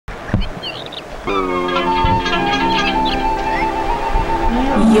Your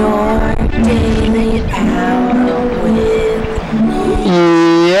daily hour with me.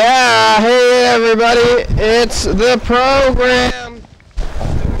 Yeah, hey everybody, it's the program.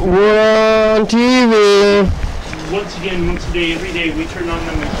 We're on TV. Once again, once a day, every day, we turn on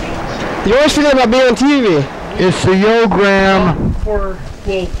the machines. You always forget about being on TV. It's the YDHWM.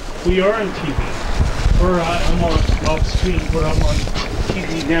 Well, we are on TV. Or I'm on off screen, but I'm on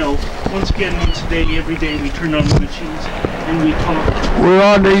TV now. Once again, once a day, every day, we turn on the machines and we talk. We're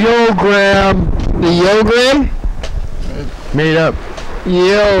on the YDHWM. The YDHWM? Made up.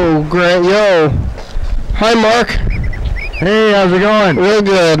 Yo. Hi, Mark. Hey, how's it going? Real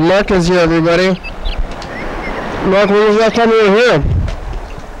good. Mark is here, everybody. Mark, when was the last time you were here?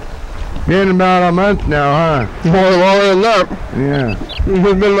 Been about a month now, huh? More longer than that. Yeah.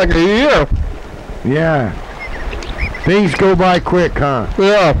 It's been like a year. Yeah. Things go by quick, huh?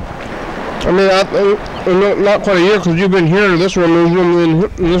 Yeah. I mean, not quite a year because you've been here in this room. You've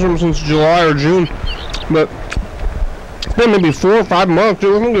been in this room since July or June. But it's been maybe 4 or 5 months.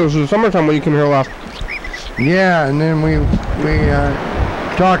 I think it was the summertime when you came here last. Yeah, and then we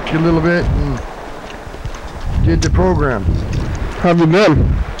talked a little bit and did the program. How have you been?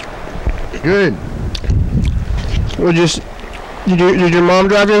 Good. Did your mom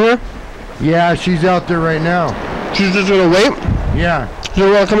drive you here? Yeah, she's out there right now. She's just gonna wait? Yeah. She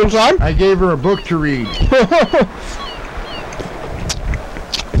doesn't want to come inside? I gave her a book to read. She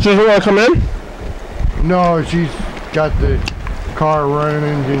doesn't want to come in? No, she's got the car running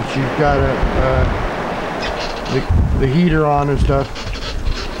and she's got the heater on and stuff.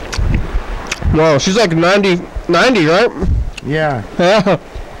 No, she's like 90, right? Yeah. Yeah.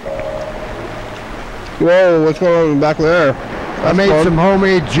 Whoa, what's going on back there? I made some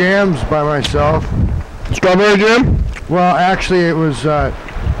homemade jams by myself. Strawberry jam? Well, actually, it was,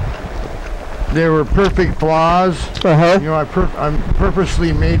 they were perfect flaws. Uh-huh. You know, I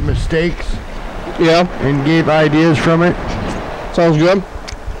purposely made mistakes. Yeah. And gave ideas from it. Sounds good.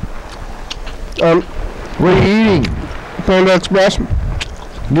 What are you eating? Panda Express.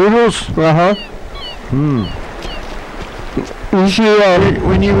 Noodles? Uh-huh. You see,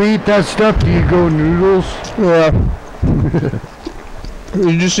 when you eat that stuff, do you go noodles? Yeah.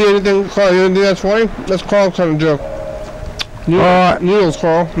 Did you see anything, Carl? You think that's funny? That's Carl's kind of joke. Noodles,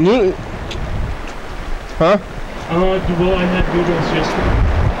 Carl. Huh? Well, I had noodles yesterday.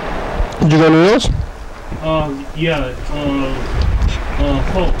 Did you go noodles? Yeah,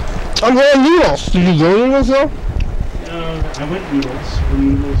 Hope. I'm going noodles. Did you go noodles, though? I went noodles.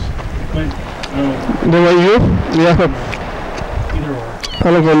 They went you? Yeah. Either or. I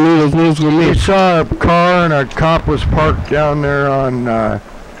don't go noodles. Noodles go me. We saw a car and a cop was parked down there on,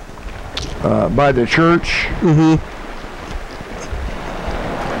 by the church. Mm-hmm.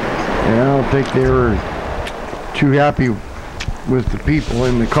 And I don't think they were too happy with the people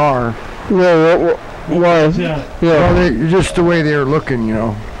in the car. Yeah, why? Yeah. Well, just the way they were looking, you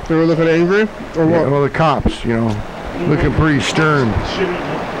know. They were looking angry? Or what? Well, the cops, you know, looking pretty stern. Shouldn't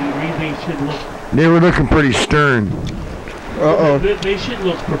look angry, they should look... They were looking pretty stern. Uh-oh. They should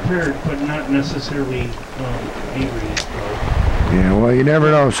look prepared, but not necessarily angry. Yeah, well, you never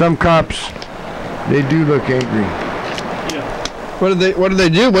know. Some cops, they do look angry. Yeah. What did they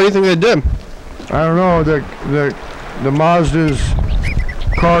do? What do you think they did? I don't know. The Mazda's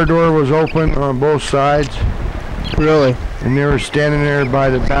car door was open on both sides. Really? And they were standing there by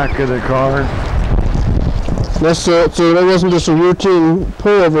the back of the car. So that wasn't just a routine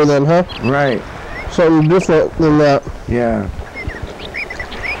pullover then, huh? Right. Something different than that. Yeah.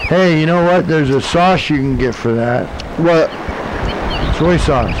 Hey, you know what? There's a sauce you can get for that. What? Soy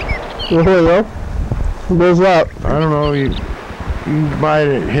sauce. Well, where's that? I don't know. You can buy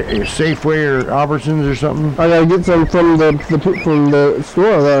it at Safeway or Albertsons or something. I gotta get some from the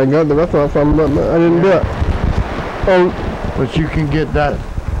store that I got the restaurant from, but I didn't do it. But you can get that.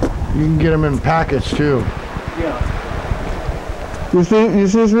 You can get them in packets too. Yeah. You see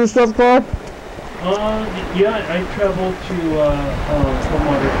some stuff, Carl? Yeah, I traveled to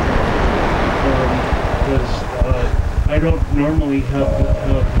Tumwater because I don't normally have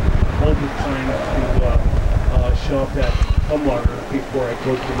all the time to shop at Tumwater before I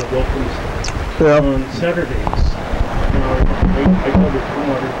go to the Wilkins on Saturdays. I go to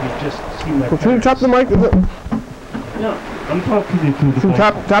Tumwater to just see my parents. Can you tap the mic? Yeah, I'm talking into the mic.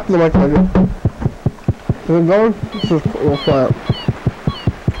 Tap the mic like it. Is it going? It's just a little quiet.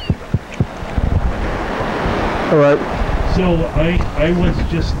 Alright. So I was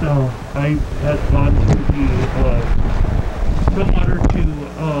just I had gone to the Tumwater to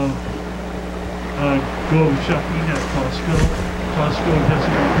go shopping at Costco. Costco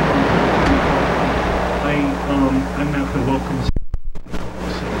doesn't open until 2 o'clock. I'm at the welcome.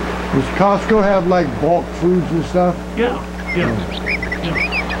 Does Costco have like bulk foods and stuff? Yeah.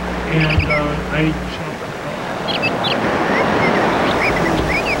 And I shop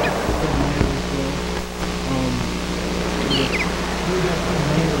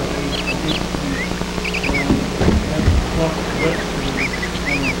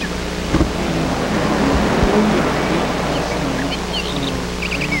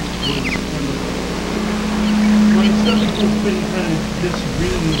my stomach has been kind of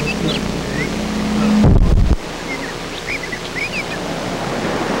disagreeing with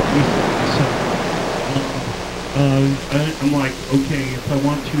I'm like, okay, if I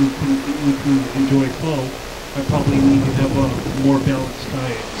want to continue to enjoy flow, I probably need to have a more balanced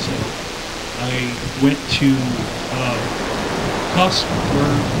diet. So I went to Costco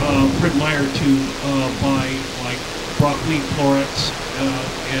or Fred Meyer to buy like broccoli florets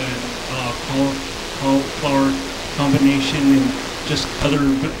and cauliflower combination and just other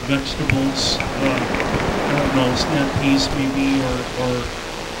vegetables. I don't know, snap peas maybe or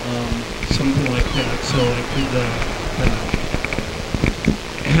something like that, so I could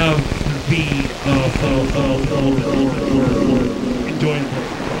have the enjoyable.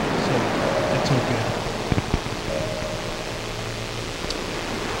 So that's okay.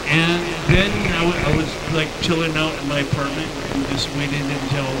 And then I was like chilling out in my apartment and just waited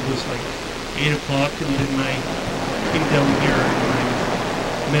until it was like 8 o'clock, and then I came down here and I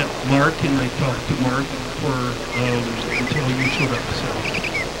met Mark and I talked to Mark for until you showed up. So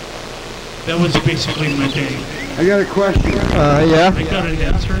that was basically my day. I got a question. Yeah? I got an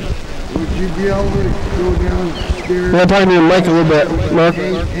answer. Would you be able to go downstairs? Yeah, talking to your mic a little bit, Mark.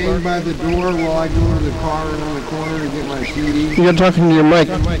 Hang by the door while I go to the car around the corner to get my CD? You got talking to your mic.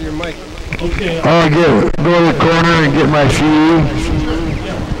 Okay. I'll go to the corner and get my CD.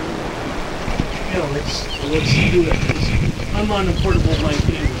 Yeah, let's do that. I'm on a portable mic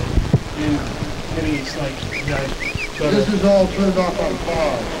anyway. And Penny's like, This is all turned off on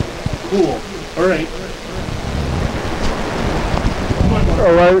pause. cool. All right.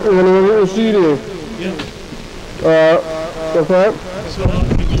 All right, we're gonna look at your CD. Yeah. Okay. So I'll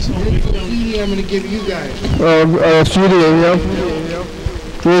give you some Here's the CD I'm going to give you guys. CD, yeah.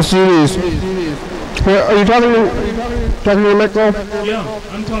 Your CDs. Yeah, are you talking to your mic though? Yeah,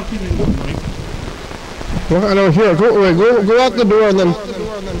 I'm talking to you, Mike. Well, I don't hear. Go out the door and then.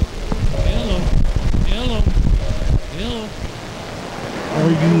 Hello. Are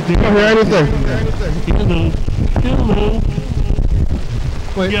you I don't hear anything. Hello.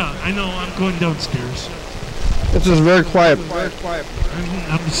 Wait. Yeah, I know. I'm going downstairs. This is very quiet.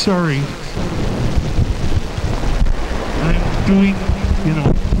 I'm sorry. I'm doing,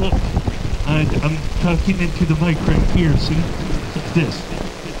 look. I'm talking into the mic right here. See? Like this.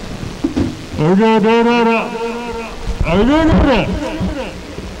 1,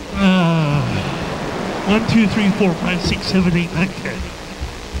 2, 3, 4, 5, 6, 7, 8, 9, 10.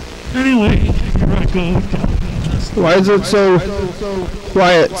 Anyway, here I go. Why is it so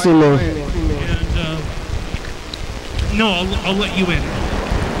quiet, seeming? And, no, I'll let you in.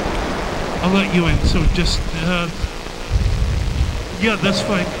 So just, yeah, that's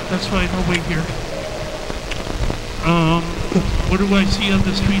fine. I'll wait here. What do I see on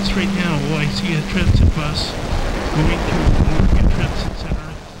the streets right now? Well, I see a transit bus going to Oregon Transit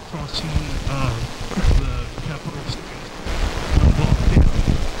Center, crossing the Capitol Street, and walk down.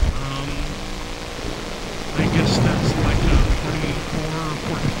 I guess that's like a 44 or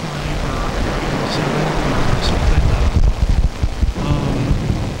 45 or 47 or something.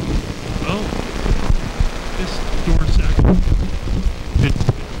 Oh, this door's actually...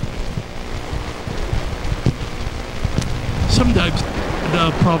 Sometimes the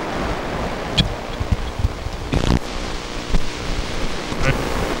problem.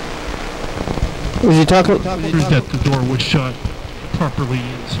 Was he talking? That the door was shut properly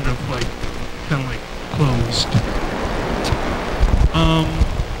instead of like kind of like closed.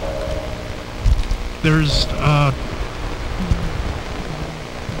 There's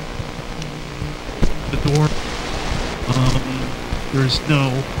the door. There's no.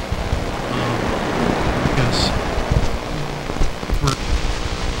 I guess.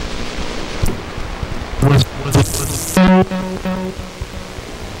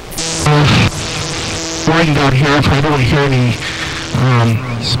 Right down here, if I don't hear any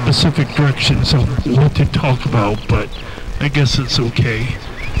specific directions of what to talk about, but I guess it's okay.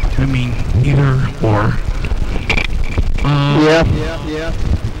 I mean, either or. Yeah.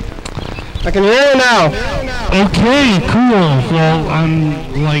 I can hear you now. Okay, cool. Well,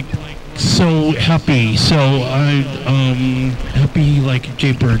 I'm like so happy. So I'm happy like a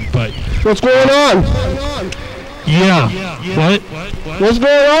jaybird, but What's going on? Yeah. What? What's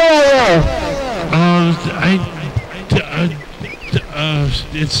going on there?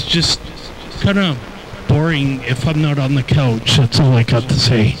 It's just kind of boring if I'm not on the couch. That's all I got to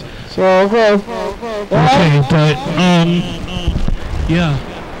say. So, okay. Okay, but, yeah,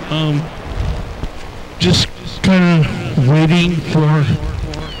 just kind of waiting for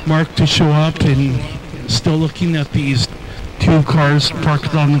Mark to show up and still looking at these 2 cars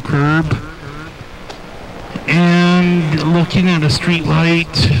parked on the curb and looking at a street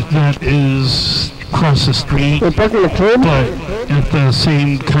light that is across the street, They're parking the curb? but at the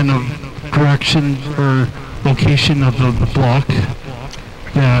same kind of direction or location of the block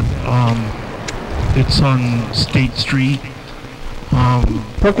that it's on State Street,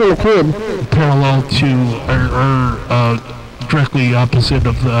 Parking the curb. parallel to or directly opposite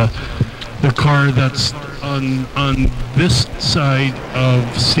of the car that's on this side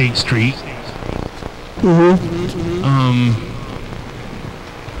of State Street.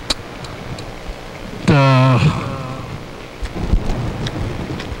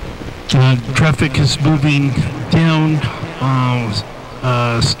 The traffic is moving down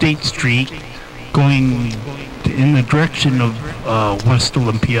State Street, going in the direction of West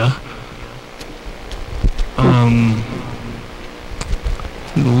Olympia.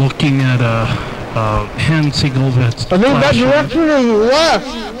 Looking at a hand signal that's I think that flashing. direction is left.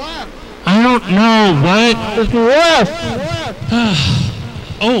 I don't know what. It's left.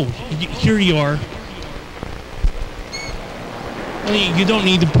 Oh, here you are. Well, you don't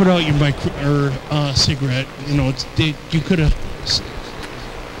need to put out your cigarette. You know, you could have.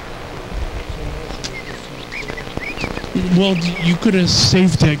 Well, you could have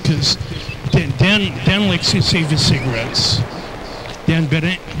saved it because Dan likes to save his cigarettes. Dan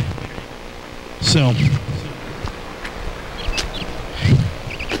Bennett. So.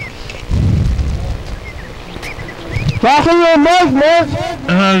 Talking to a mic, Mark.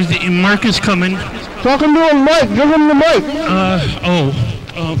 Mark is coming. Talking to a mic. Give him the mic.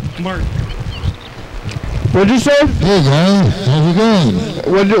 Mark. What'd you say? Hey guys, how's it going?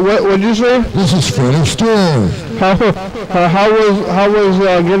 What'd you say? This is Fred of Store. How was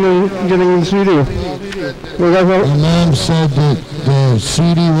getting the CD? My mom said that the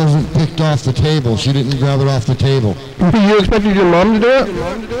CD wasn't picked off the table. She didn't grab it off the table. You expected your mom to do it?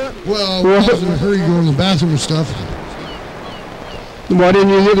 Well, I was in a hurry going to the bathroom and stuff. Why didn't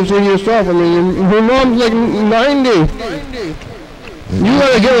you hear the CD yourself? I mean, your mom's like 90. You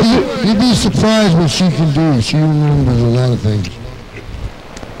gotta get a... You'd be surprised what she can do. She remembers a lot of things.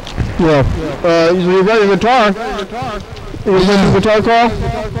 Yeah. You got your guitar? You got your guitar call?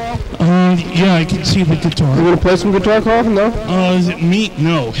 Yeah, I can see the guitar. You gonna play some guitar call? No? Is it me?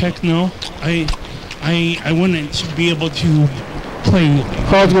 No, heck no. I wouldn't be able to play.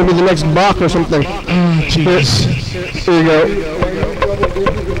 Call's gonna be the next Bach or something. Jeez. Here you go.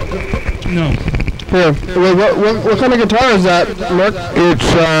 No. Here. What kind of guitar is that, Mark? It's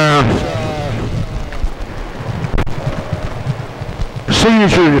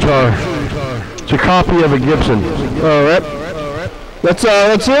signature guitar. It's a copy of a Gibson. All right. Let's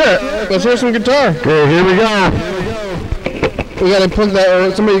hear it. Let's hear some guitar. Okay, here we go. We gotta plug that.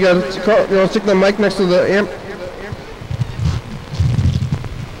 Or somebody gotta stick the mic next to the amp.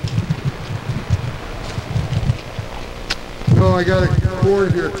 No, I got a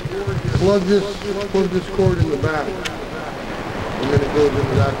cord here. Plug this cord in the back. And then it goes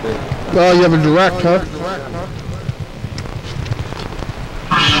into that thing. Oh, you have a direct, huh?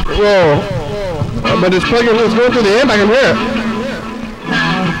 Whoa. But it's going through the amp, I can hear it.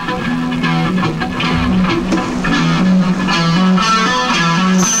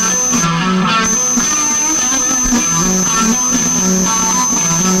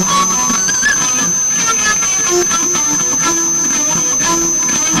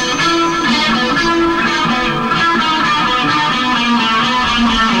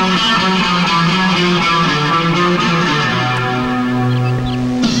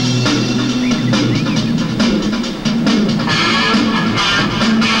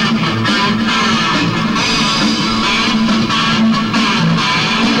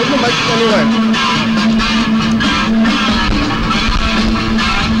 Anyway.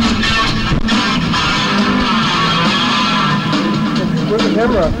 Where's the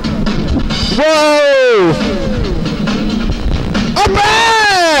camera? Whoa! I'm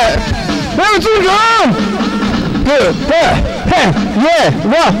back! Haven't seen you on! Good. Yeah.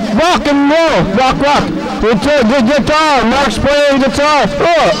 Rock and roll. Rock. Good guitar. Mark's playing guitar.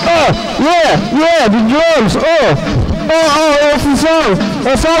 Yeah. The drums. That's the song.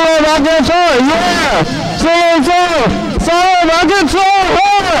 That's all about guitar. Yeah. Sing song. Song about guitar.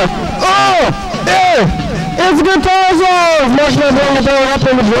 Yeah. It's good. guitars off! Mark's not going to throw it up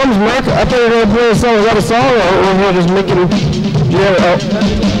on the drums, Mark. I thought you were going to play a song. Is that a song or we're here just making... Yeah,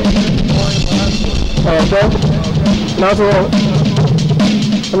 okay. Now it's a little...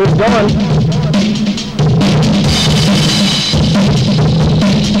 I mean, it's done.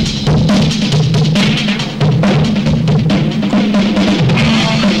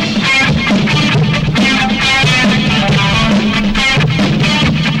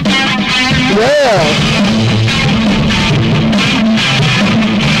 Yeah.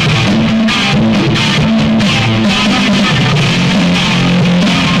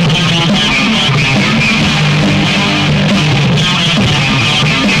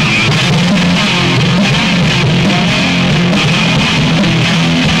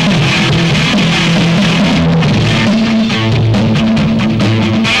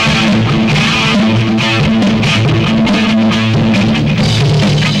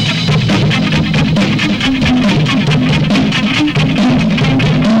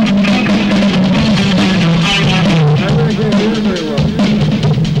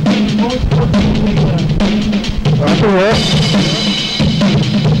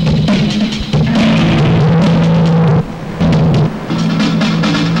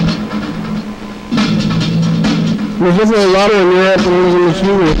 There's definitely a lot in your app than there is in the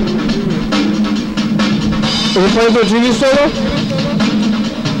studio. Is it playing for a TV still?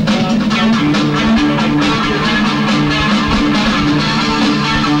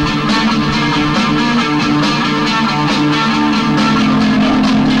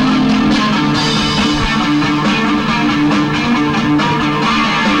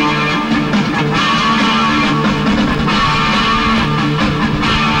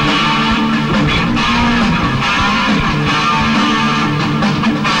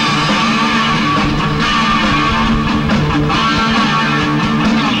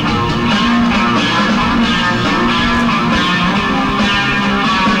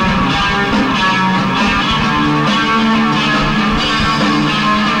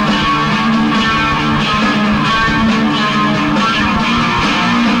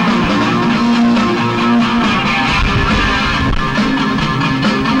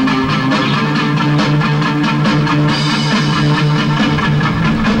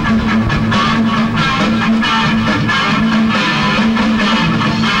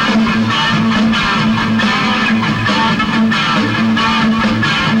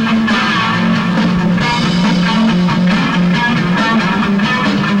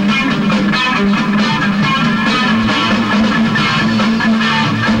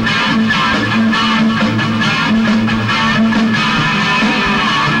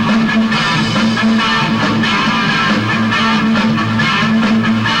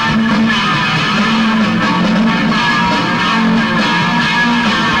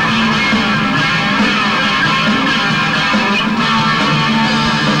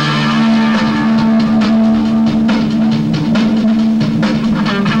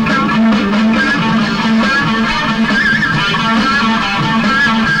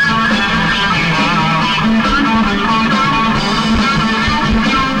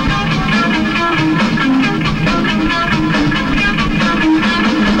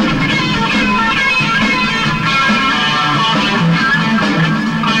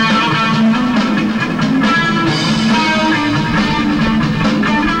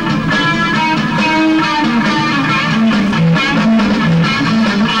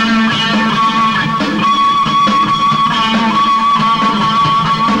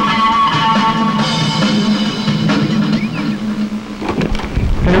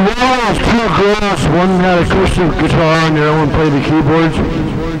 One had acoustic guitar and the other one played the keyboards.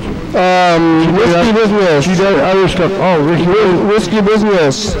 Risky Business. She did other stuff. Oh, Risky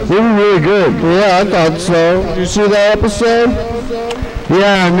Business. They were really good. Yeah, I thought so. Did you see that episode?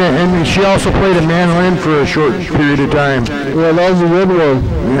 Yeah, and she also played a mandolin for a short period of time. Yeah, that was a good one.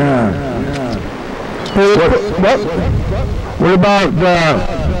 Yeah. What about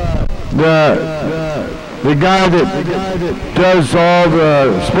the guy that does all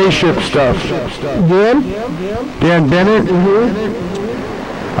the spaceship stuff? Dan Bennett?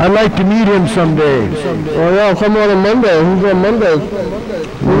 Mm-hmm. I'd like to meet him someday. Oh yeah, come on Monday. Who's on Monday?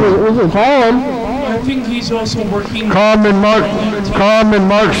 We can call him. I think he's also working. Call him and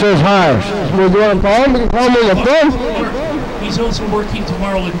Mark says hi. We're going to call him? We can call him on the phone. He's also working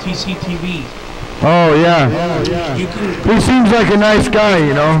tomorrow at TCTV. Oh yeah. He seems like a nice guy,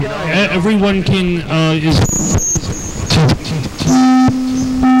 you know. Everyone can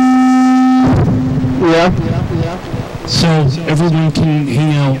so everyone can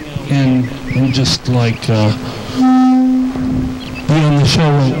hang out and just like be on the show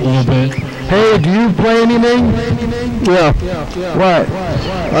a little bit. Hey, do you play anything? Yeah. What?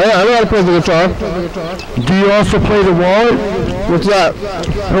 I know how to play the guitar. Do you also play the wallet? What's that?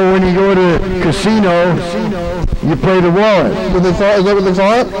 Oh, when you go to a casino, you play the wallet. Is that what they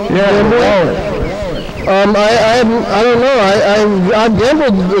call it? Yeah, the wallet. I don't know. I've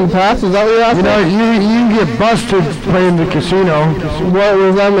gambled in the past. Is that what you're asking? You can get busted playing the casino. What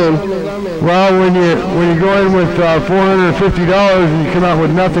does that mean? Well, when you go in with $450 and you come out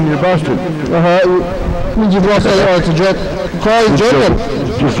with nothing, you're busted. Means you've lost. Oh, it's a joke. Carl's joking.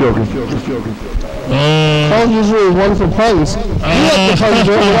 Just joking. Carl's usually one for puns. You like the puns,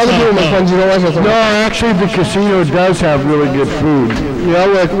 other people make puns, you don't like it. No, actually, the casino does have really good food. Yeah,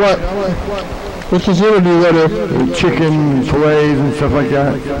 like what? What casino do you go to? Chicken fillets and stuff like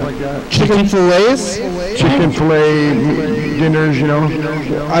that. Chicken fillets? Chicken fillet dinners, you know.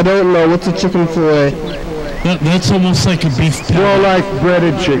 I don't know. What's a chicken fillet? That's almost like a beef patty. More like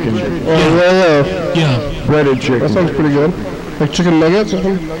breaded chicken. Oh, Yeah. Breaded chicken. That sounds pretty good. Like chicken nuggets or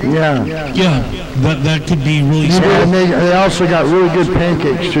something? Yeah. Yeah. That could be really Yeah, smart. and they also got really good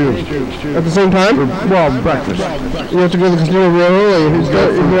pancakes too. At the same time? Well, breakfast. You have to go to the casino real early. You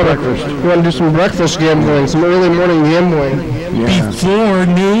want to do some breakfast gambling, some early morning gambling. Yeah. Before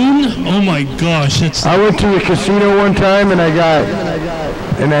noon? Oh my gosh, it's... I went to the casino one time and I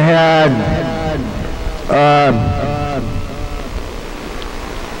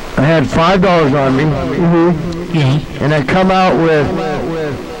had $5 on me. Yeah. And I come out with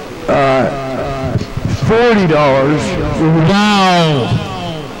 $40. Wow.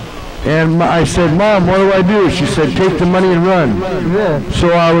 And I said, Mom, what do I do? She said, take the money and run.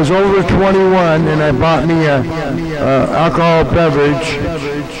 So I was over 21 and I bought me a alcohol beverage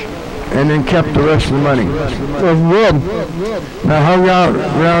and then kept the rest of the money. And I hung out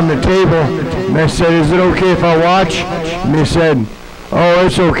around the table and I said, is it okay if I watch? And they said, oh,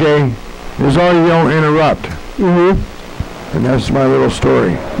 it's okay, as long as you don't interrupt. And that's my little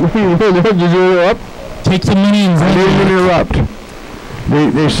story. Did you interrupt? Take the money and I didn't interrupt.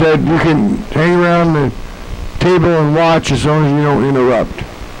 They said you can hang around the table and watch as long as you don't interrupt.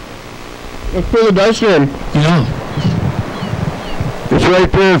 Let's play the dice game. Yeah. It's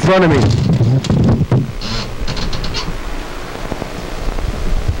right there in front of me.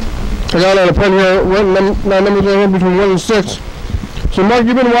 I got on a pen here. My numbers are here between 1 and 6. So, Mark,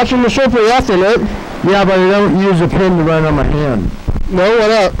 you've been watching the show pretty often, right? Yeah, but I don't use a pen to write on my hand. No, why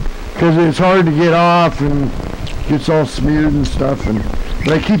not? Because it's hard to get off and gets all smeared and stuff.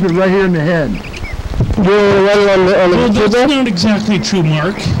 But I keep it right here in the head. You write it on the Well, computer? that's not exactly true,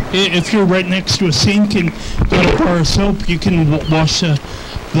 Mark. If you're right next to a sink and got a bar of soap, you can wash the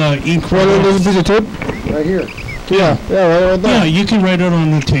ink. Well, there's a piece of tape? Right here. Yeah, right there. Yeah, you can write it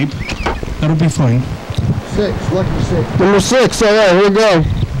on the tape. That'll be fine. 6, lucky 6. Number 6, all right, here we go.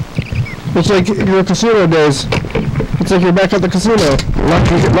 It's like your casino days. It's like you're back at the casino.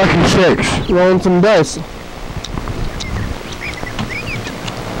 Lucky 6. Rolling some dice.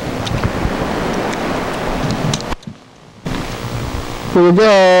 Here we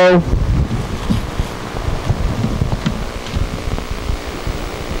go.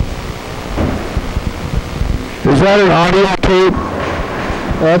 Is that an audio tape?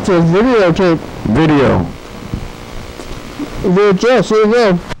 That's a videotape. Video. VHS, here we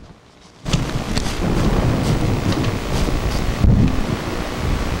go.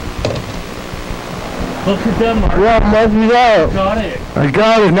 Look at that, Mark. Yeah, Mark, you got it. Got it. I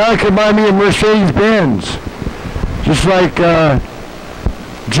got it. Now I can buy me a Mercedes-Benz. Just like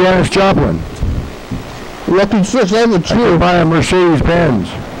Janis Joplin. Lucky 6, that's a I can 2. buy a Mercedes-Benz.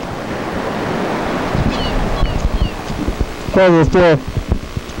 Probably 4.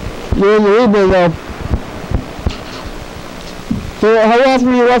 You're in the lead right now. So how often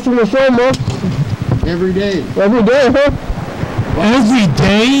are you watching the show, Mark? Every day. Every day, huh? Every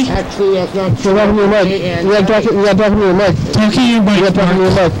day? Actually, that's not So talking to your mic. You gotta talk to your mic. Talking to your You gotta mic, talk to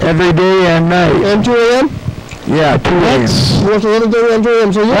your Mark. mic. Every day and night. And 2 a.m.? Yeah, 2 a.m. What's the other day and 2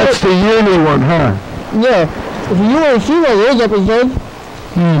 a.m.? So you That's the uni one, huh? yeah. So you want to see one of those episodes.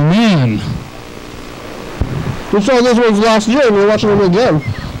 Oh, man. We saw this one last year and we're watching them again.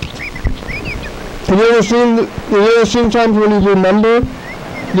 Have you ever seen times when you remember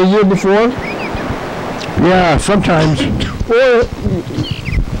the year before? Yeah, sometimes. Or,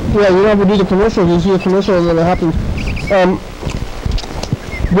 yeah, you don't have to do the commercials. You see the commercial and then it happens.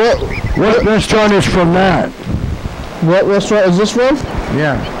 What restaurant is from that? What restaurant is this from?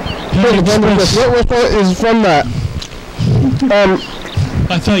 Yeah. What restaurant is from that?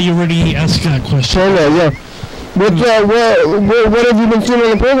 I thought you already asked that question. China, yeah. What have you been seeing on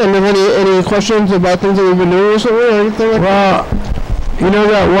the program? Have any questions about things that we've been doing recently or anything like that? Well, you know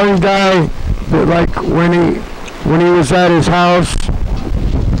that one guy But like when he was at his house,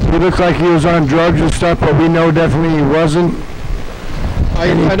 he looked like he was on drugs and stuff, but we know definitely he wasn't. I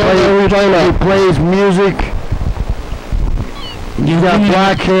don't know who you're talking about. He plays music. He got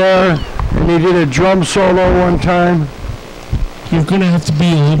black hair, and he did a drum solo one time. You're gonna have to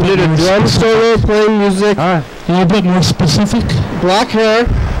be a little bit more drum solo, playing music. A little bit more specific. Black hair.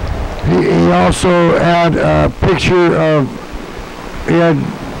 He also had a picture of. He had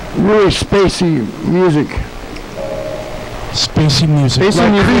really spacey music. Spacey music.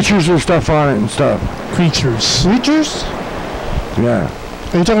 Spacey like creatures and stuff on it and stuff. Creatures. Creatures? Yeah.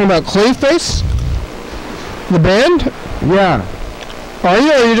 Are you talking about Clayface? The band? Yeah. Are you,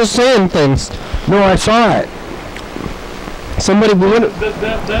 or are you just saying things? No, I saw it. Somebody blew it. That's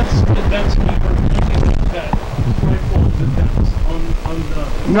me repeating that rifle that's on the...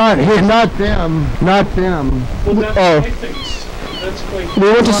 Not them. Not them. Well, that's Clayface. That's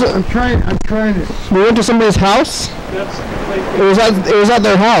Clayface. I'm trying to... We went to somebody's house? That's Clayface. It was at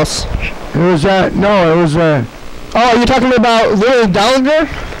their house. It was at... No, it was a... Oh, you're talking about Lily Gallagher?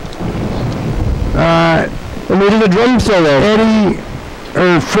 And we did a drum solo.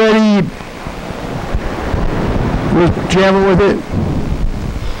 Freddie was jamming with it.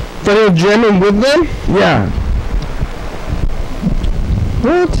 Freddie was jamming with them? Yeah.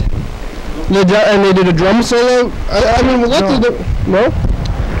 What? And they did a drum solo? I mean, what did it... No?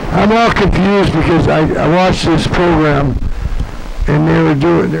 I'm all confused because I watched this program and they were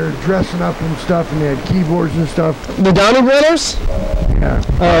dressing up and stuff and they had keyboards and stuff. The Downey Brothers? Yeah.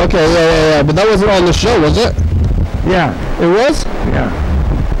 Oh, okay, yeah. But that wasn't on the show, was it? Yeah. It was? Yeah.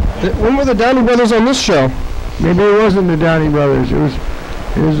 When were the Downey Brothers on this show? Maybe it wasn't the Downey Brothers. It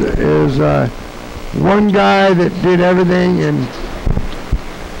was one guy that did everything and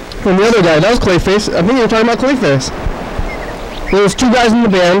the other guy, that was Clayface. I think you were talking about Clayface. There was two guys in the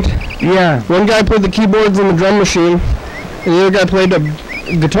band. Yeah. One guy played the keyboards and the drum machine, and the other guy played the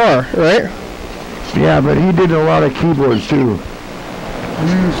guitar, right? Yeah, but he did a lot of keyboards too. And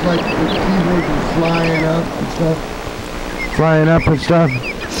it was like the keyboards were flying up and stuff.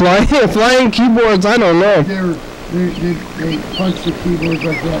 Flying keyboards, I don't know. They punched the keyboards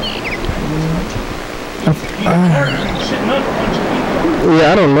like that.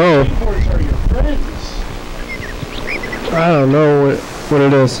 Yeah, I don't know. Keyboards are your friends. I don't know what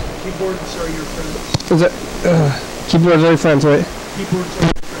it is. Keyboards are your friends. Is it? Keyboards are your friends, right? Keyboards are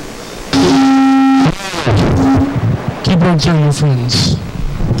your friends. Keyboards are your friends.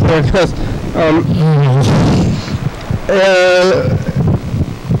 Yeah, because,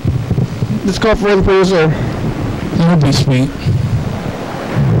 let's call for the producer. That would be sweet.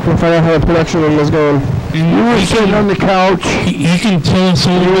 We'll find out how the production room is going. You were sitting on the couch. You can tell us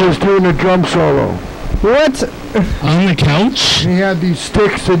all. He was doing a drum solo. What? On the couch? And he had these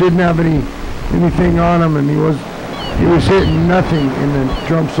sticks that didn't have anything on them, and he was hitting nothing in the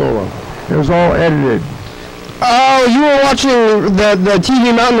drum solo. It was all edited. Oh, you were watching the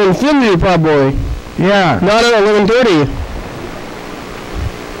TV Mountain Infinity, probably. Yeah. Not at 11:30.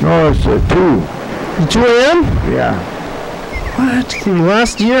 No, it's 2. 2 a.m.? Yeah. What? From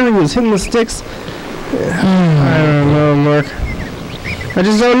last year he was hitting the sticks? I don't know, Mark. I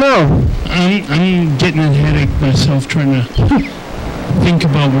just don't know. I'm getting a headache myself trying to think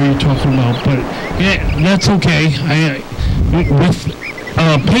about what you're talking about, but yeah, that's okay. With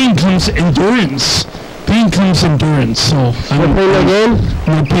pain comes endurance. So no pain, no gain?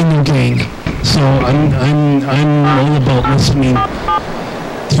 No pain, no gain. So I'm all about listening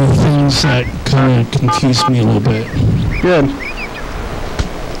to things that kind of confuse me a little bit. Good.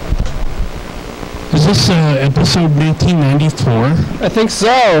 Is this episode 1994? I think so.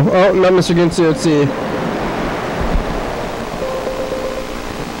 Oh, no, Mr. Ginsu, let's see.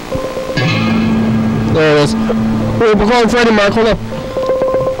 There it is. Wait, we're calling Freddie, Mark. Hold on.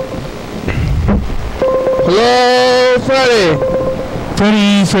 Hello, Freddie.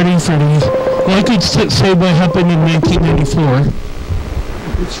 Freddie. Well, I could say what happened in 1994.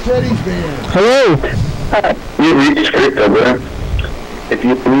 It's Freddie's band. Hello. You reached Rick over. If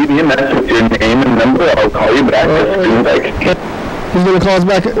you leave me a message with your name and number, I'll call you back as soon as I can. He's going to call us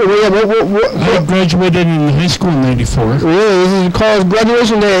back. What? I graduated in high school in 94. Really? This is called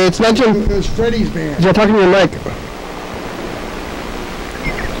graduation day. It's not your... It was Freddie's band. You're talking to your mic.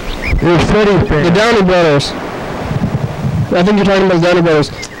 It was Freddie's band. The Downey Brothers. I think you're talking about the Downey Brothers.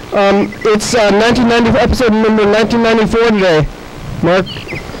 It's 1990, episode number 1994 today. Mark?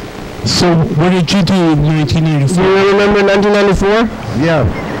 So, what did you do in 1994? Do you remember 1994? Yeah.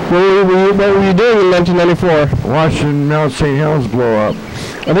 What were you doing in 1994? Watching Mount St. Helens blow up.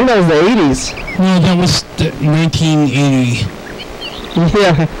 I think that was the 80s. No, that was 1980.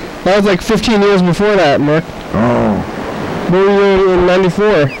 Yeah, that was like 15 years before that, Mark. Oh. Where were you in 94?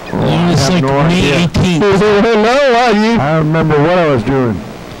 Oh, it's like no May idea. 18th. No, I don't remember what I was doing.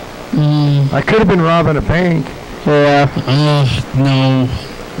 I could have been robbing a bank. Yeah. No.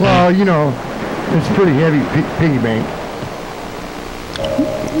 Well, you know, it's a pretty heavy piggy bank.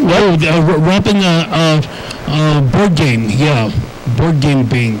 No, robbing a board game. Yeah, board game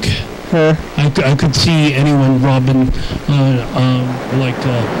bank. Huh. I could see anyone robbing like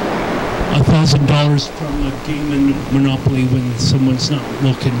 $1,000 from a game in Monopoly when someone's not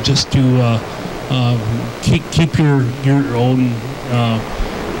looking, just to keep your own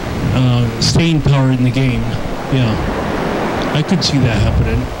staying power in the game. Yeah, I could see that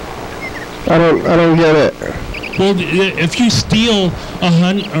happening. I don't get it. Well, if you steal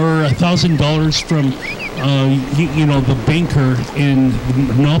 $1,000 from you know, the banker in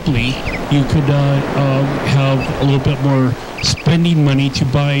Monopoly, you could have a little bit more spending money to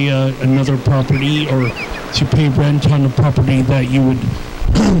buy another property, or to pay rent on a property that you would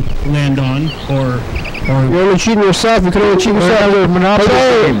land on, or You're only cheating yourself. You can only cheat yourself.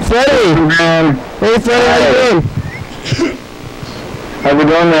 Hey, Freddie! Hey, Freddie, how you doing? How's it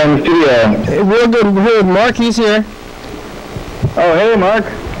going there in the studio? Hey, real good. We're here with Mark. He's here. Oh, hey, Mark.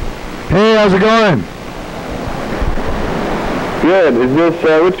 Hey, how's it going? Good. Is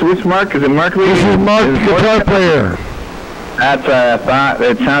this, which Mark? Is it Mark Lee? This is Mark, the guitar player. That's what I thought.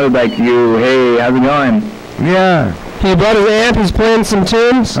 It sounded like you. Hey, how's it going? Yeah. He brought his amp. He's playing some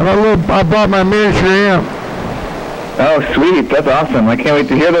tunes. I bought my miniature amp. Oh, sweet. That's awesome. I can't wait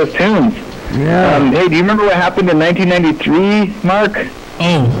to hear those tunes. Yeah. Hey, do you remember what happened in 1993, Mark?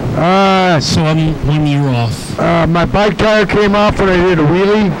 Oh. So I'm 1 year off. My bike tire came off when I did a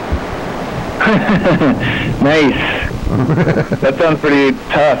wheelie. Nice. That sounds pretty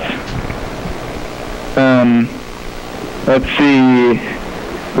tough. Let's see.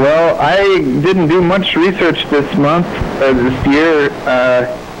 Well, I didn't do much research this year,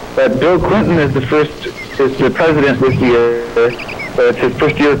 but Bill Clinton is the president this year. So it's his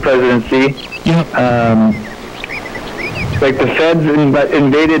first year of presidency. Yep. Like the feds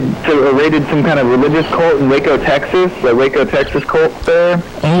raided some kind of religious cult in Waco, Texas. The Waco, Texas cult there.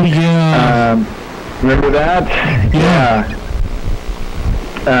 Oh yeah. Remember that? Yeah.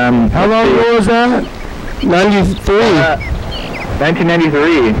 How long ago was that? 93.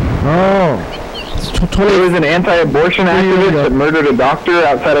 1993. Oh. There was an anti-abortion activist that murdered a doctor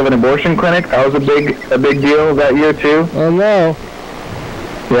outside of an abortion clinic. That was a big deal that year too. Oh no.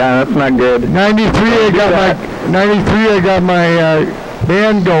 Yeah, that's not good. 93, I got my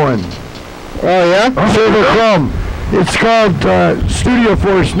band going. Oh yeah? Silver Chrome. It's called Studio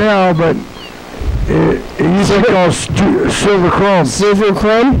Force now, but it used to be called Silver Chrome. Silver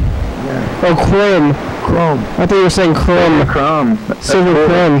Chrome? Yeah. Oh, Chrome. Chrome. I thought you were saying Chrome. Chrome. Silver cool.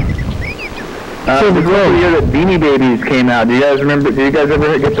 Chrome. Silver Chrome. The year that Beanie Babies came out. Do you guys remember? Did you guys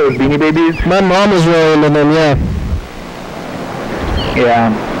ever get those Beanie Babies? My mom was really into them, yeah.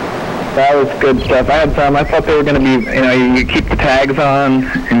 Yeah, that was good stuff. I had some. I thought they were going to be, you know, you keep the tags on,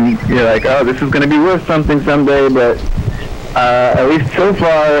 and you're like, oh, this is going to be worth something someday, but at least so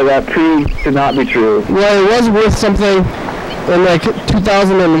far, that proved to not be true. Well, it was worth something in like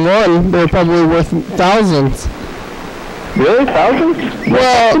 2001. They were probably worth thousands. Really? Thousands?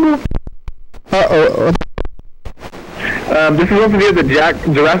 Well, this is also the year that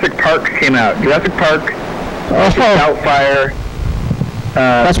Jurassic Park came out. Jurassic Park, Outfire,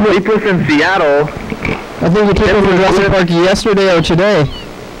 that's what Sleepless in Seattle. I think we took over Jurassic Park yesterday or today.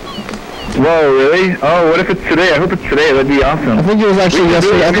 Whoa, really? Oh, what if it's today? I hope it's today. That'd be awesome. I think it was actually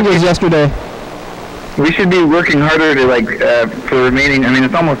yesterday. I think it was yesterday. We should be working harder to for remaining. I mean,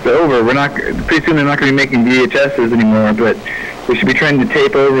 it's almost over. Pretty soon they're not going to be making VHSs anymore, but we should be trying to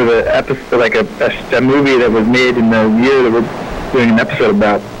tape over the episode, like a movie that was made in the year that we're doing an episode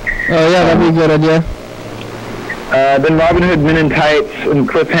about. Oh yeah, that'd be a good idea. Then Robin Hood, Men in Tights, and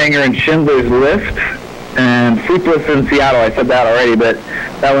Cliffhanger, and Schindler's List, and Sleepless in Seattle. I said that already, but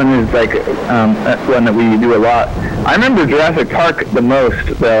that one is like one that we do a lot. I remember Jurassic Park the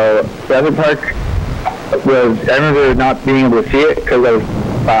most, though. Jurassic Park I remember not being able to see it because I was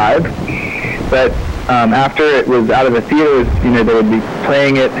 5, but after it was out of the theaters, you know, they would be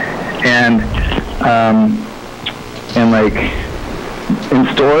playing it and like in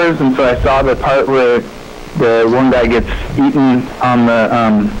stores, and so I saw the part where the one guy gets eaten on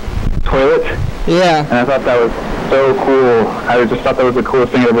the toilet. Yeah. And I thought that was so cool. I just thought that was the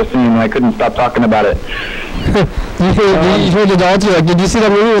coolest thing I've ever seen, and I couldn't stop talking about it. You heard the dog too, like, did you see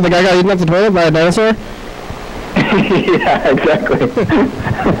that movie where the guy got eaten off the toilet by a dinosaur? Yeah, exactly.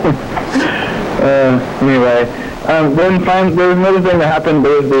 Anyway, Then there was another thing that happened.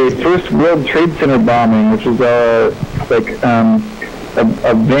 There was the first World Trade Center bombing, which was a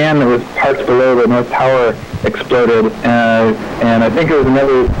van that was parked below the North Tower exploded, and I think it was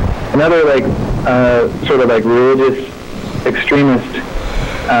another like sort of like religious extremist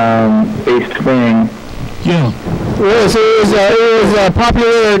based thing. Yeah. Yeah, so it was a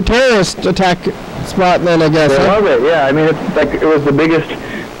popular terrorist attack spot then, I guess. I love it. Yeah, I mean, it's like it was the biggest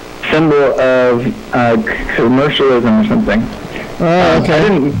symbol of commercialism or something. Oh, okay. I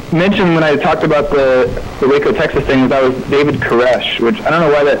didn't mention when I talked about the Waco, Texas thing, that was David Koresh, which I don't know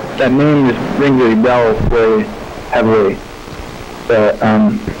why that name just rings a bell very heavily. But,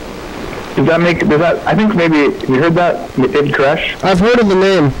 I think maybe, you heard that, David Koresh? I've heard of the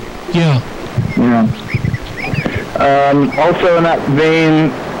name. Yeah. Also in that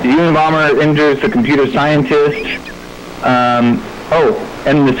vein, the Unabomber injures the computer scientist.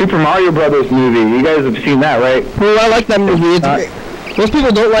 And the Super Mario Brothers movie, you guys have seen that, right? Well, I like that movie. Most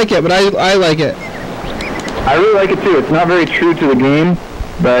people don't like it, but I like it. I really like it too. It's not very true to the game,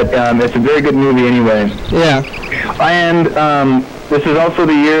 but it's a very good movie anyway. Yeah. And this is also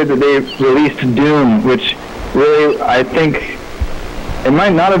the year that they released Doom, which really, I think, it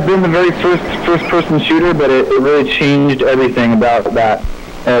might not have been the very first-person shooter, but it really changed everything about that.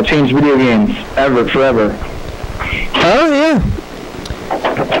 Changed video games forever. Oh, yeah.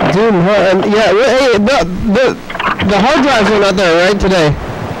 Doom, yeah. Hey, the hard drives are not there, right, today?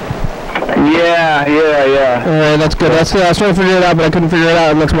 Yeah. All right, that's good. That's good. I was trying to figure it out, but I couldn't figure it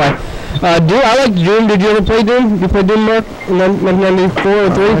out, and that's why. Doom, I like Doom. Did you ever play Doom? Did you play Doom, Mark? In 1994 or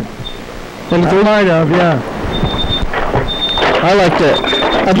 3? 93? I might have, yeah. I liked it.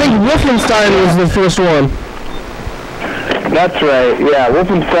 I think Wolfenstein was the first one. That's right. Yeah,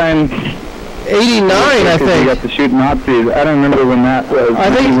 Wolfenstein. 89, I think. You got to shoot Nazis. I don't remember when that was. I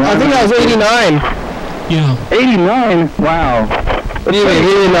think that was 89. Yeah. 89? Wow.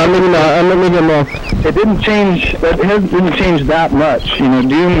 Maybe not. Maybe I'm wrong. It didn't change. It didn't change that much. You know,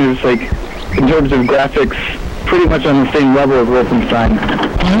 Doom is like, in terms of graphics, pretty much on the same level as Wolfenstein.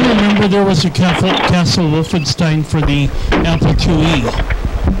 I remember there was a Castle Wolfenstein for the Apple IIe.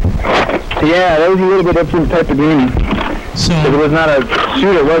 Yeah, that was a little bit different type of game. So it was not a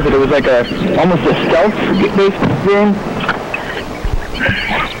shooter, was it? It was like almost a stealth-based game.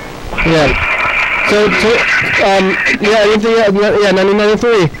 Yeah. So anything else? Yeah,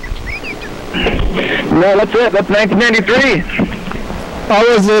 1993. No, that's it. That's 1993. I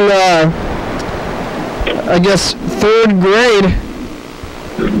was in, I guess, 3rd grade.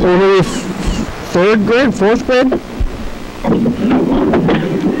 Or maybe 3rd grade? 4th grade?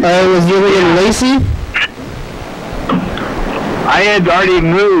 I was living in Lacey. I had already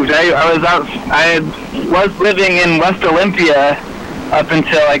moved. I was living in West Olympia up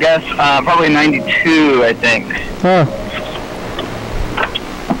until, I guess, probably 92, I think. Huh.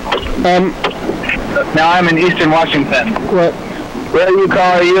 Now I'm in Eastern Washington. What? Where do you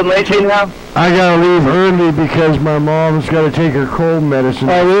call? Are you in Lacey now? I gotta leave early because my mom's gotta take her cold medicine.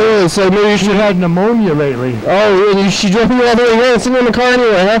 Oh, really? So maybe you should had pneumonia lately. Oh, she drove me all the way here and sitting in the car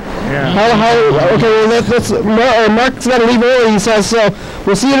anyway, huh? Yeah. Okay, well, Mark's got to leave early, he says, so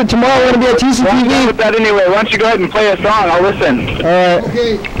we'll see you tomorrow. We're going to be at TCTV. Well, I'm done with that anyway. Why don't you go ahead and play a song? I'll listen. All right.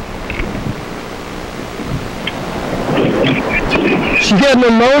 Okay. She had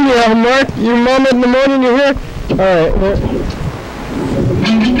pneumonia, Mark. Your mom had pneumonia and you're here? All right.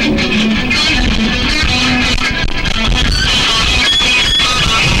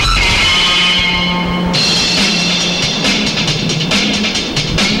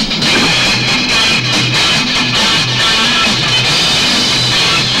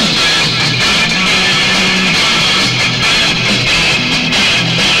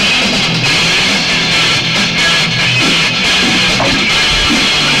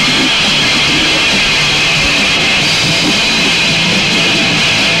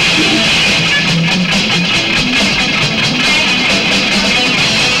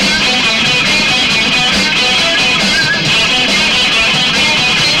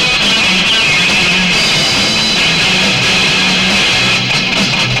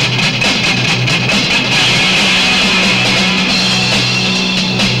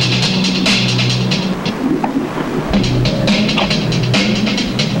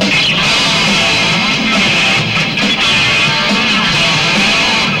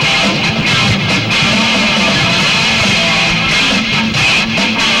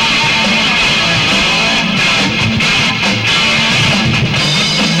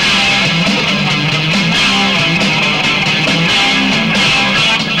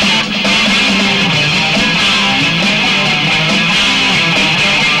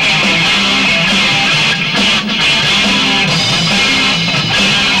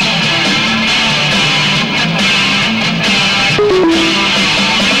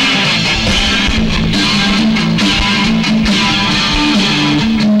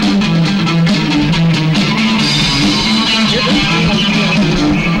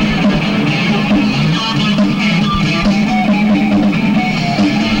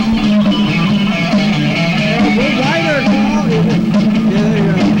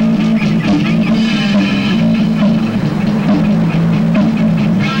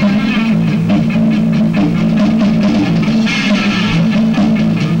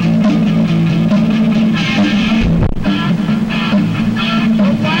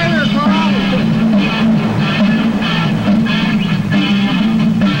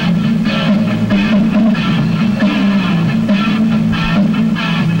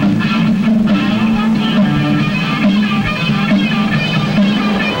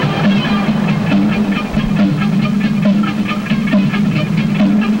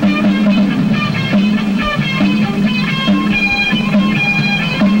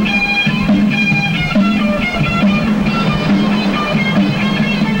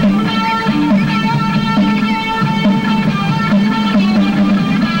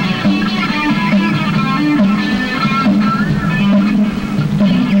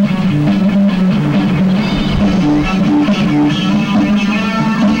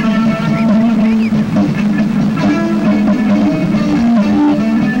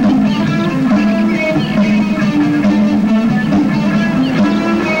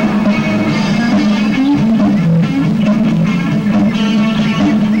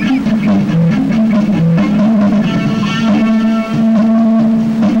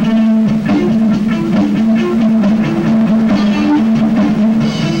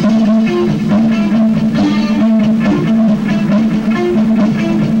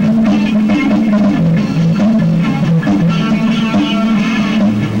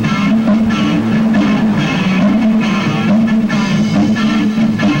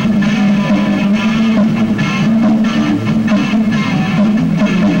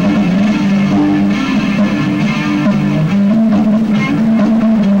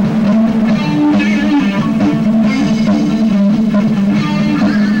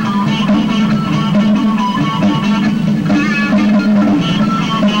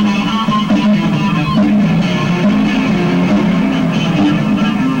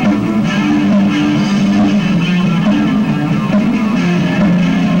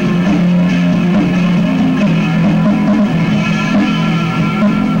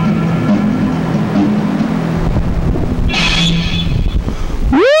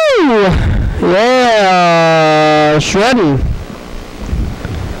 Woo! Yeah, shredding.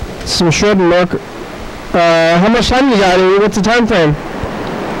 Some shredding, Mark. How much time you got? What's the time frame?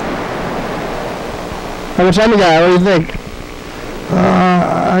 How much time you got? What do you think?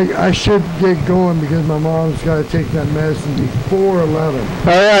 I should get going because my mom's got to take that medicine before 11. All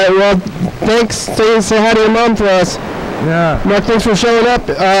right. Well, thanks. Say hi to your mom for us. Yeah. Mark, thanks for showing up.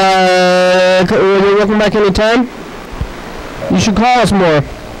 You're welcome back anytime. You should call us more.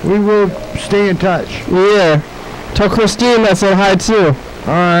 We will stay in touch. Yeah. Tell Christine I said hi too.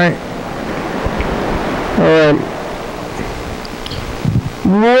 All right.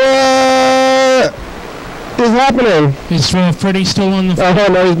 What is happening? Is Freddie still on the phone? Oh,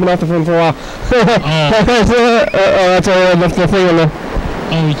 no, he's been off the phone for a while. That's why I left the thing on there.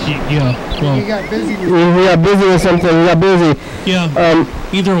 Oh, yeah. Well, He got busy with We got busy with something. We got busy. yeah.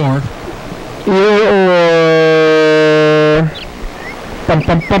 Either or. Bum,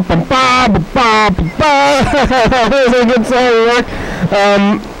 bum, bum, bum, ba, ba, ba, ba, ba. That was a good song,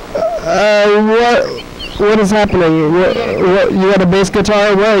 Mark. What is happening? What, you got a bass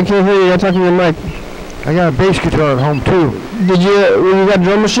guitar? Well, I can't hear you. You're talking to your mic. I got a bass guitar at home too. You got a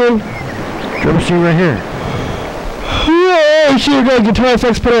drum machine? Drum machine right here. Yeah, you should have got a guitar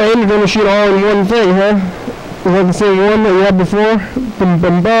effects player and a drum machine all in one thing, huh? Is that the same one that you had before? Bum,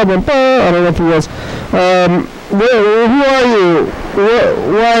 bum, ba, bum, ba. I don't know if it was. Who are you?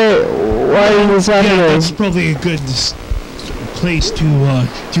 Why is this happening? Yeah, that's probably a good place to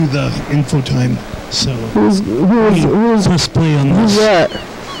do the info time. So Who's press play on who's this. that?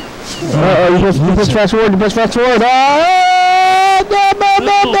 You press fast forward. You press fast forward.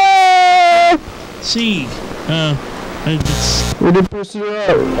 See, it's We did push you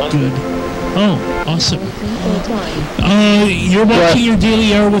out. good. Oh, awesome. You're watching your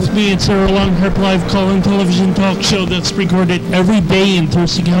daily hour with me. It's our long Harp Live call-in television talk show that's recorded every day in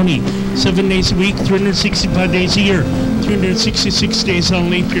Thurston County, 7 days a week, 365 days a year, 366 days on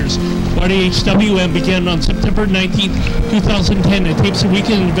leap years. YDHWM began on September 19th, 2010. It tapes a week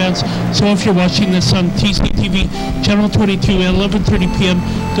in advance, so if you're watching this on TCTV, Channel 22 at 11:30 p.m.,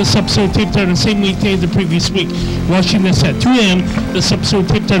 this episode taped on the same weekday as the previous week. Watching this at 2 a.m., this episode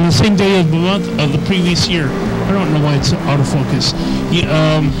taped on the same day of the month of the previous year. I don't know why it's out of focus.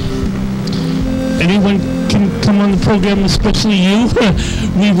 Anyone can come on the program, especially you.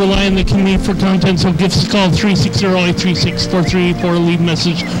 We rely on the community for content, so give us a call 360-836-4384, leave a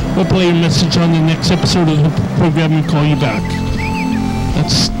message. We'll play your message on the next episode of the program and call you back.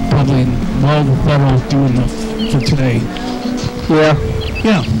 That's probably, well, that'll do enough for today. Yeah.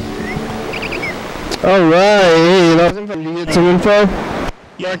 Yeah. All right. Hey, that was info. Did you get some info?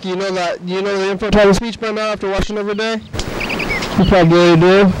 Mark, you know the info time speech by now after watching every day? You probably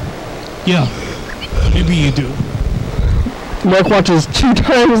do. Yeah. Maybe you do. Mark watches 2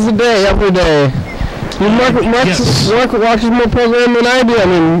 times a day, every day. Mark watches more program than I do. I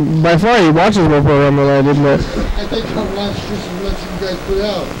mean, by far he watches more program than I do, but I think I watch just as much as you guys put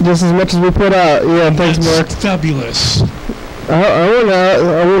out. just as much as we put out. Yeah, thanks, Mark. That's fabulous.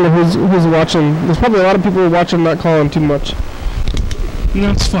 I wonder who's watching. There's probably a lot of people watching, not calling too much.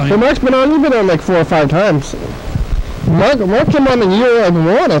 That's fine. But Mark's been on. You've been on like 4 or 5 times. Mark came on in year like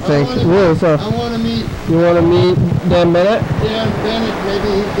 1, I think. I want to meet. You want to meet Dan Bennett? Dan Bennett. Maybe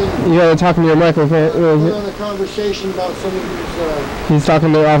he can. You gotta talk to your mic, okay? We're on a conversation about some of his. He's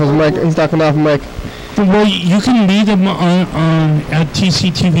talking off his mic. He's talking off mic. Well, you can meet him at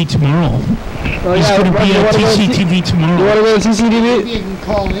TCTV tomorrow. Oh, He's going to be at TCTV tomorrow. You want to go to Maybe TCTV? you can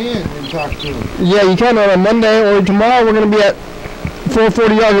call in and talk to him. Yeah, you can on a Monday or tomorrow. We're gonna be at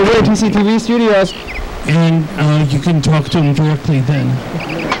 440 yards away, TCTV studios. And you can talk to him directly then.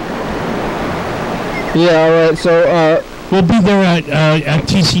 Yeah, all right. So We'll be there at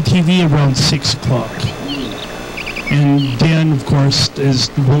TCTV around 6 o'clock. And Dan, of course, is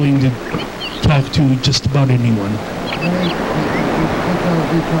willing to talk to just about anyone.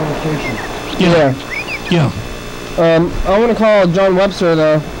 yeah. Yeah. I want to call John Webster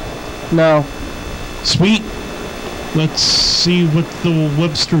though. Now. Sweet. Let's see what the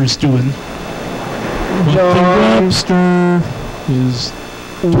Webster is doing. What the Webster is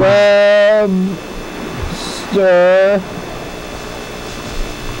Webster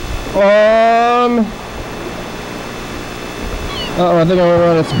on. Oh, I think I'm gonna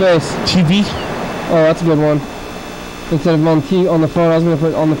run out of space. TV? Oh, that's a good one. Instead of on the phone, I was gonna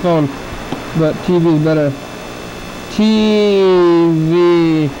put it on the phone, but TV is better.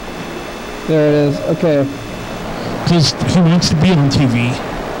 TV. There it is. Okay. Because he wants to be on TV.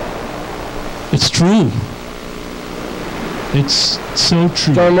 It's true. It's so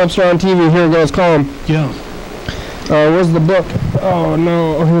true. John Webster on TV. Here it goes. Call him. Yeah. Where's the book? Oh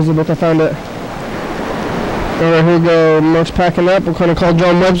no, oh, here's the book, I found it. Alright, here we go. Mark's packing up. We're gonna call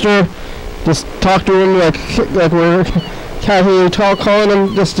John Webster. Just talk to him like we're casually calling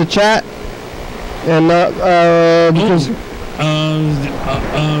him just to chat. And because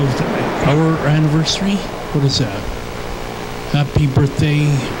our anniversary? What is that? Happy birthday,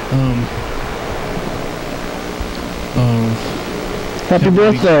 happy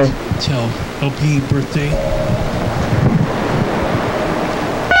birthday. Happy birthday.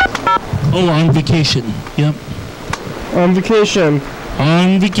 Oh, on vacation. Yep. On vacation.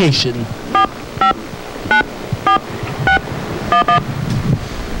 On vacation.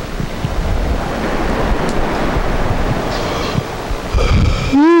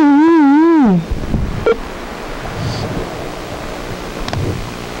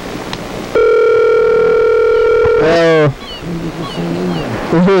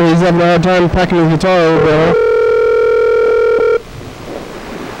 He's having a hard time packing his guitar over there.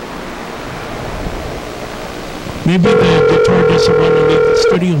 Maybe the guitar doesn't want to leave the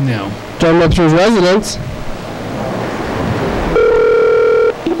studio now. John Webster's residence.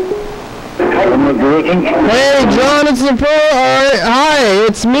 Hey, John, it's the pro. Hi,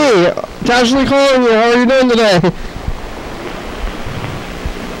 it's me. Casually calling you. How are you doing today?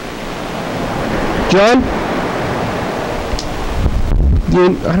 John? I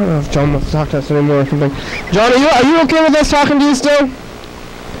don't know if John wants to talk to us anymore or something. John, are you okay with us talking to you still?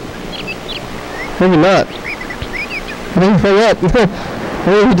 Maybe not. I think he hung up. I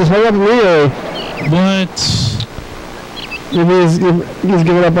think he just hung up immediately. What? Maybe he's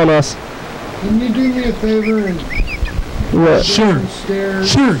giving up on us. Can you do me a favor and what? Sure. downstairs?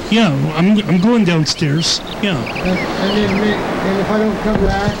 Sure, yeah. I'm going downstairs. Yeah. And if I don't come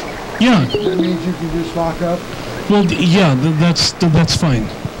back, Yeah. that means you can just lock up. Well, yeah, that's fine.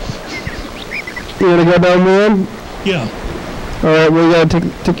 You wanna go down there? Yeah. Alright, well you gotta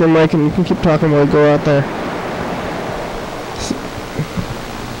take your mic and you can keep talking while we go out there.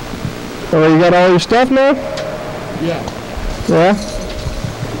 Alright, you got all your stuff now? Yeah. Yeah?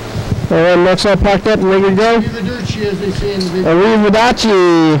 Alright, Mark's all packed up and ready to go? Arrivederci, as they say in the video.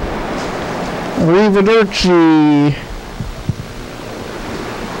 Arrivederci! Arrivederci!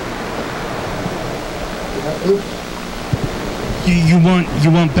 Oops. You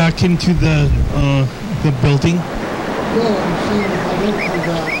want back into the building? No, I'm saying if I don't come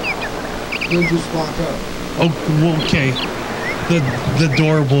back, then just lock up. Oh, well, okay. The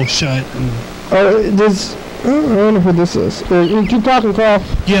door will shut. And I don't know who this is. You keep talking, Carl.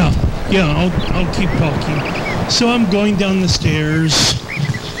 yeah, I'll keep talking. So I'm going down the stairs,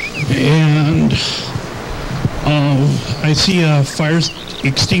 and I see a fire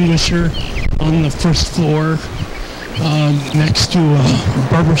extinguisher on the first floor, next to a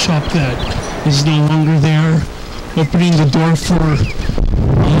barber shop that is no longer there. Opening the door for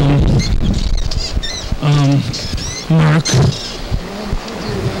Mark.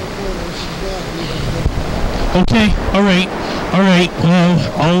 Okay, all right. Well,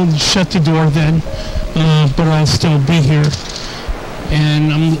 I'll shut the door then, but I'll still be here.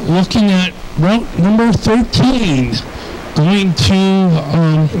 And I'm looking at route number 13. Going to,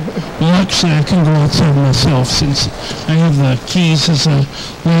 well, actually, I can go outside myself since I have the keys as a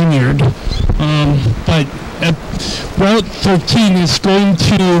lanyard. But route 13 is going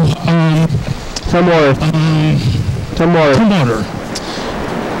to, Tumwater.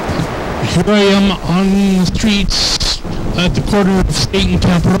 Here I am on the streets at the corner of State and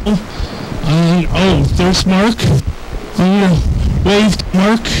Capitol. Oh, there's Mark. Wave to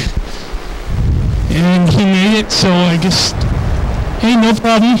Mark. And he made it, so I guess, hey, no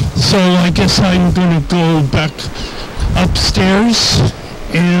problem. So I guess I'm gonna go back upstairs,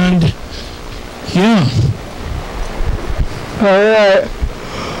 and yeah. Alright.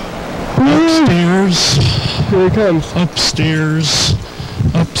 Upstairs. Here he comes. Upstairs.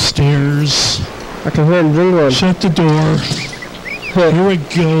 I can hear him jingling. Shut the door. Here we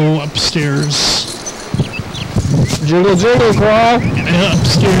go, upstairs. Jingle, jingle, Carl.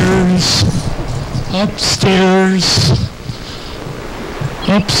 Upstairs.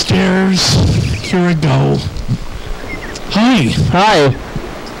 Here we go. Hi.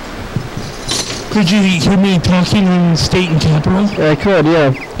 Could you hear me talking on State and Capitol? I could,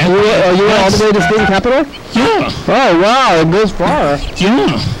 yeah. You went all the way to State and Capitol? Yeah. Oh, wow, it goes far.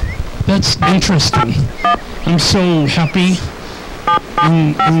 Yeah. That's interesting. I'm so happy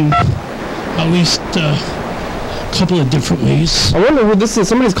in at least a couple of different ways. I wonder who this is.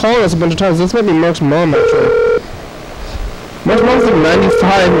 Somebody's calling us a bunch of times. This might be Mark's mom, actually. Mark's mom's like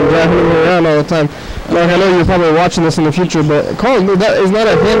 95 and driving him around all the time. Mark, I know you're probably watching this in the future, but call that is not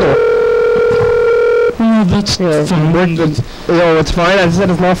a handle. No, that's fine. It's fine. I said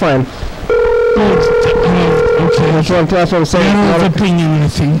it's not fine. Okay. That's what I'm saying. Matter of opinion, I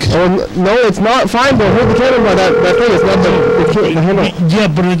think. Oh, no, it's not fine, but hold the candle by that thing. It's not the handle. Yeah,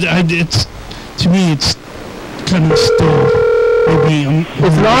 but it's to me, it's kind of still. Maybe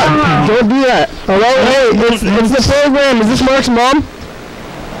it's not. Don't do that. Hello? Hey, it's the program. Is this Mark's mom?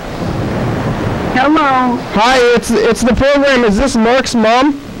 Hello. Hi, it's the program. Is this Mark's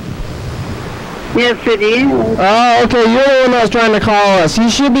mom? Yes, it is. Oh, okay. You're the one that was trying to call us. He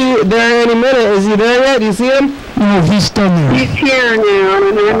should be there any minute. Is he there yet? Do you see him? No, he's done there. He's here now,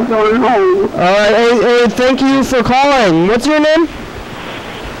 and I'm going home. All right. Hey, thank you for calling. What's your name?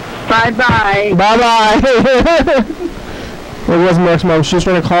 Bye-bye. Bye-bye. It was Mark's mom. She was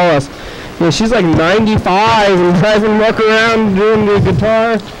trying to call us. Yeah, she's like 95 and driving Mark around doing the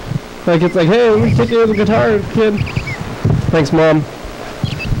guitar. Like, it's like, hey, let me take you to the guitar, kid. Thanks, Mom.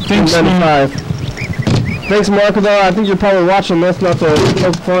 Thanks, 95. Thanks, Mark, though. I think you're probably watching this, not to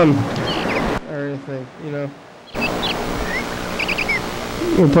poke fun or anything, you know.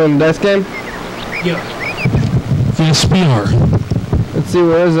 We're playing the dice game? Yeah. Yes, we are. Let's see,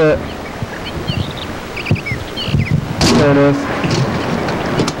 where is it? There it is.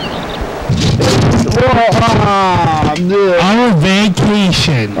 Whoa, Our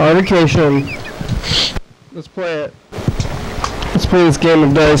vacation. Our vacation. Let's play it. Let's play this game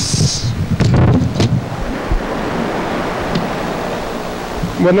of dice.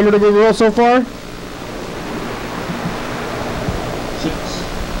 What number did we roll so far?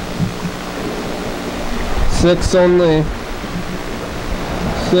 6 only.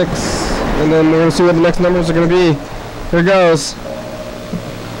 6. And then we're going to see what the next numbers are going to be. Here goes.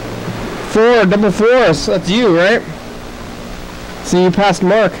 4, double 4s. That's you, right? See, you passed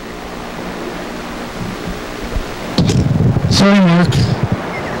Mark. Sorry, Mark.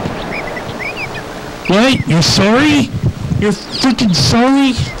 What? You're sorry? You're freaking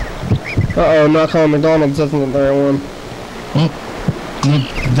sorry? Uh-oh, not calling McDonald's. That's not the right one. Well, no,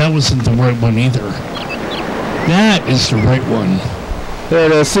 that wasn't the right one either. That is the right one. There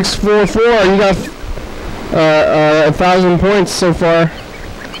it is, 644. You got 1,000 points so far.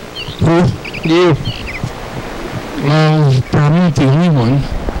 Who? You. Well, I'm not the only one.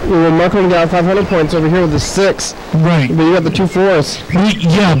 Well, Marco got 500 points over here with the 6. Right. But you got the 2 4s.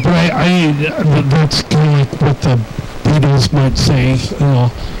 Yeah, but that's kind of like what the Beatles might say. You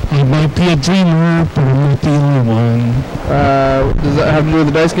know, I might be a dreamer, but I'm not the only one. Does that have to do with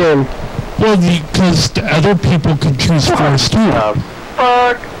the dice game? Well, because the other people could choose 4s too.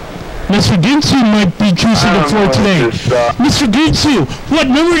 Fuck. Mr. Ginsu might be choosing the 4 today. Mr. Ginsu, what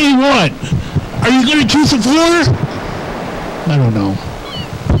number do you want? Are you going to choose a 4? I don't know.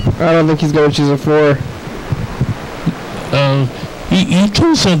 I don't think he's going to choose a 4. He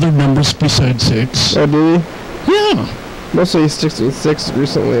chose other numbers besides 6. Oh, did he? Yeah. Mostly he's 6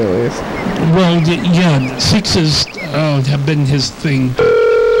 recently, at least. Well, yeah, 6s have been his thing.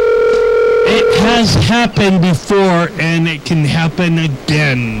 It has happened before, and it can happen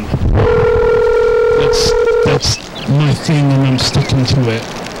again. That's my thing, and I'm sticking to it.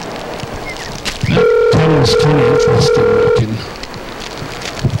 That was kind of interesting looking.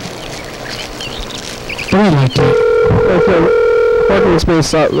 But I like it. Okay, parking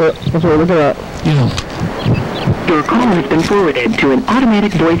space, that's what we're looking at. Yeah. Your call has been forwarded to an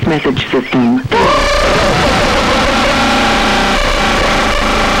automatic voice message system.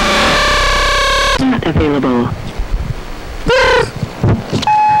 Not available.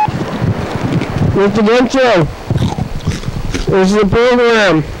 What's the intro? This is the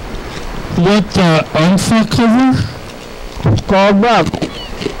program. What the unfuck cover? Call back.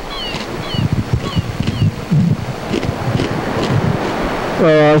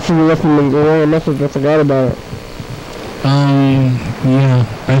 I should have left him in the wrong message. I forgot about it. Yeah,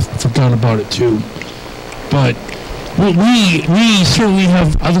 I forgot about it too. But we certainly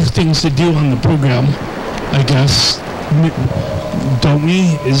have other things to do on the program, I guess. Don't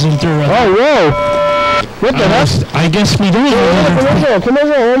we? Isn't there a... Oh, whoa! What the heck? I guess we don't have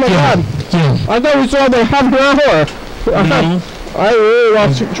commercial! Oh my god! Yeah. I thought we saw the half an hour! No. I really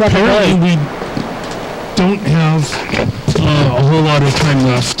lost track of time. Apparently we don't have a whole lot of time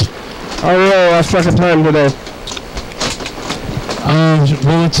left. I really lost track of time today.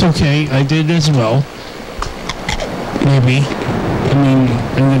 Well, it's okay. I did as well. Maybe. I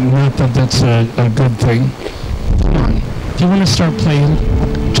mean, not that that's a good thing. Come on. Do you want to start playing?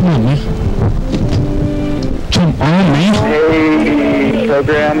 Come on, man. Come on, man. Hey,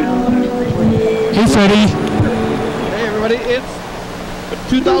 program. Hey, Freddie. Hey, everybody. It's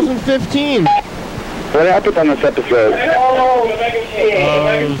 2015. What happened on this episode?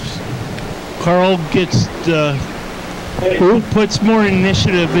 Carl gets the puts more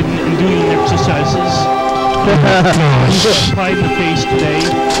initiative in doing exercises. He got pie in the face today.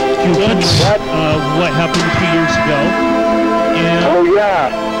 What happened 2 years ago? And Oh yeah.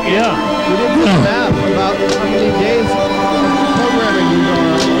 yeah. We did the math about how many days programming you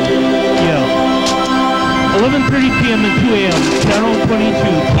are. Yeah. 11:30 p.m. and 2 a.m. Channel 22,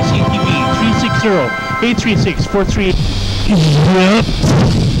 TCTV, 360-836-438. Yep.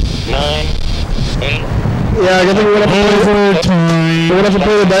 9, 8. Yeah, I think we're gonna have to Overtime. we're gonna have to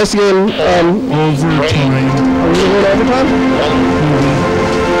play the dice game. Overtime. Are we gonna go to overtime?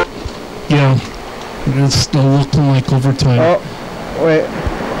 Yeah. It's still looking like overtime. Oh, wait.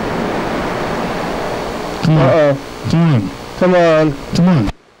 Come on. Uh-oh. Come on. Come on. Come on.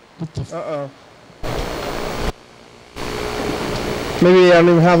 What the Uh-oh. Maybe I don't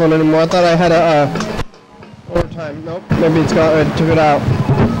even have one anymore. I thought I had a overtime. Nope. Maybe it's got. I took it out.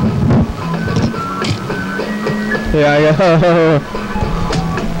 Yeah.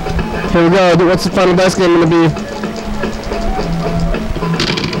 Here we go. What's the final dice game gonna be?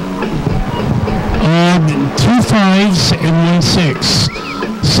 2 5s and 1 6.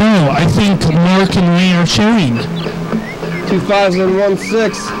 So I think Mark and Ray are sharing. 2 5s and 1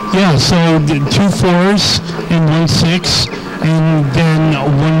 6. Yeah. So 2 4s and 1 6, and then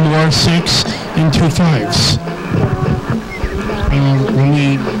 1 more 6 and 2 5s.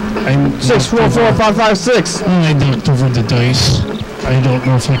 I'm 6 4 4 5 5 6. I knocked over the dice. I don't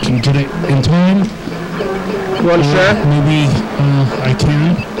know if I can get it in time. You want to share? Maybe I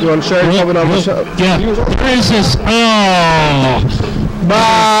can. You want to share? You're probably not gonna share. Yeah. Where is this? Oh!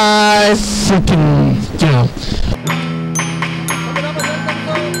 Bye. Freaking, yeah.